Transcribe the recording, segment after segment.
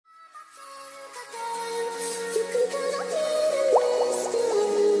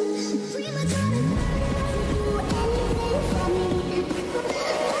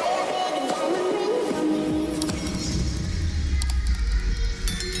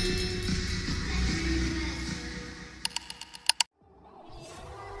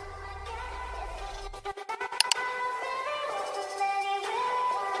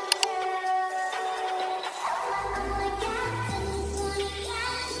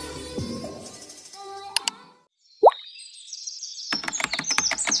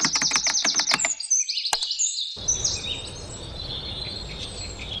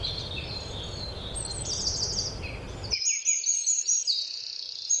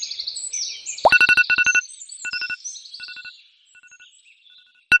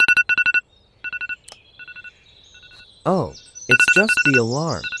Oh, it's just the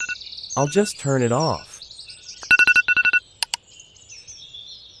alarm. I'll just turn it off.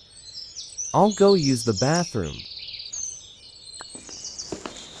 I'll go use the bathroom.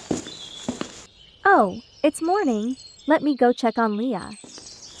 Oh, it's morning. Let me go check on Leah.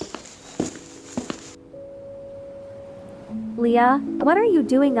 Leah, what are you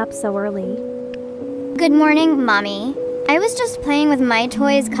doing up so early? Good morning, Mommy. I was just playing with my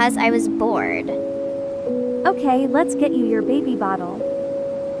toys 'cause I was bored. Okay, let's get you your baby bottle.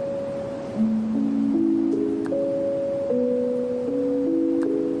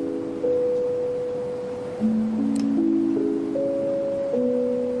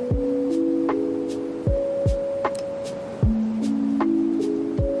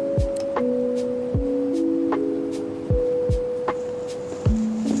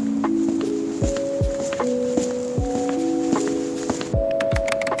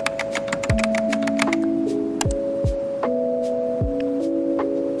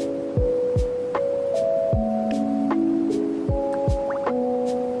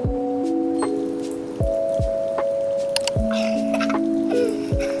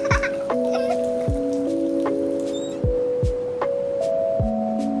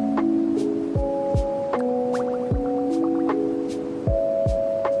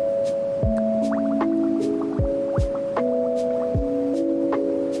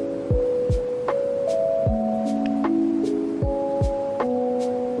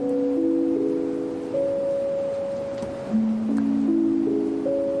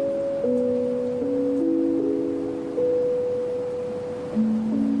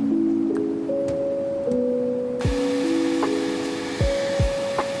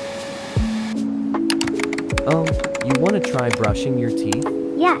 Oh, you want to try brushing your teeth?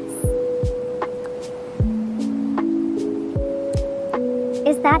 Yes.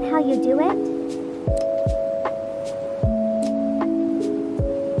 Is that how you do it?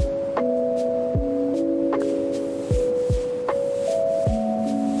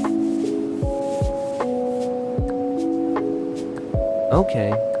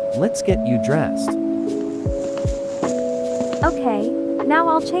 Okay, let's get you dressed. Okay, now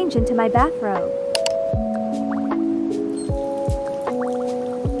I'll change into my bathrobe.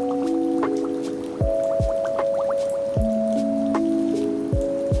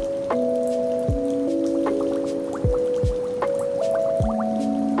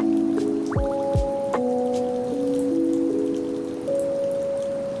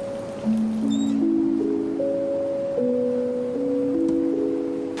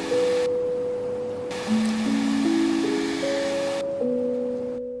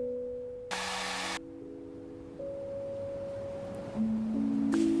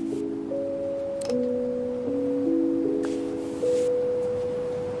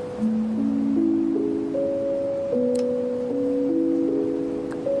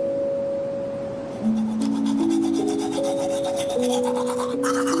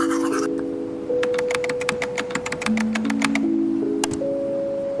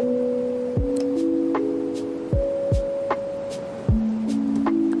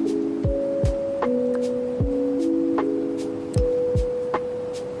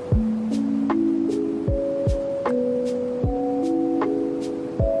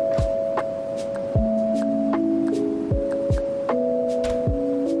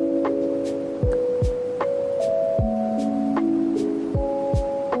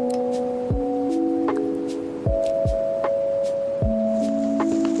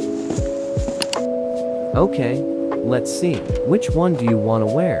 Okay, let's see. Which one do you want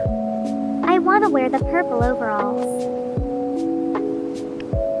to wear? I want to wear the purple overalls.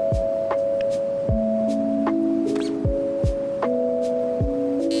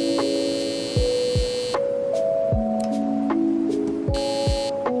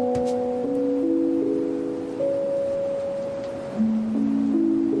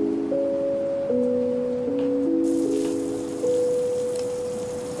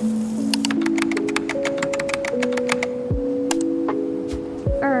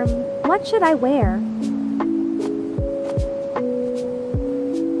 What should I wear?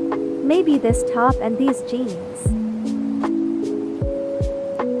 Maybe this top and these jeans.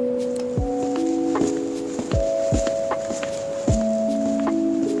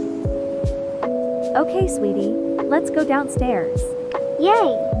 Okay, sweetie, let's go downstairs.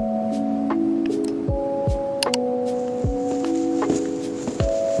 Yay!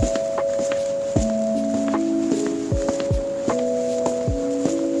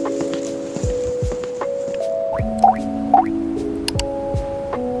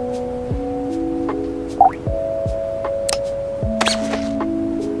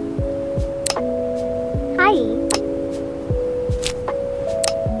 Hi.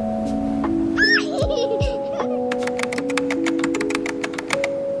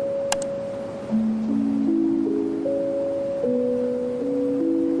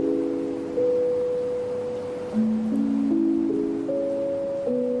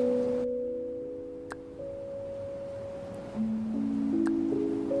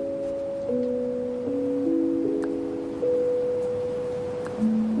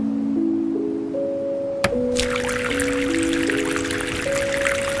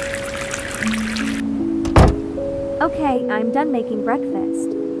 done making breakfast.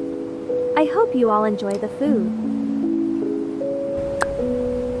 I hope you all enjoy the food.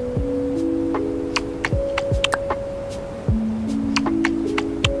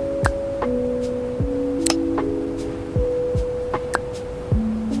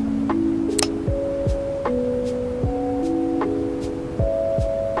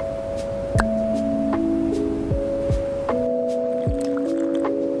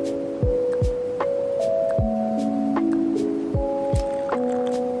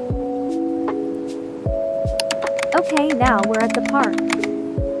 Okay, now we're at the park.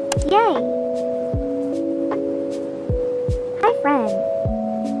 Yay! Hi,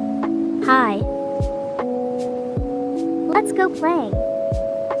 friend. Hi. Let's go play.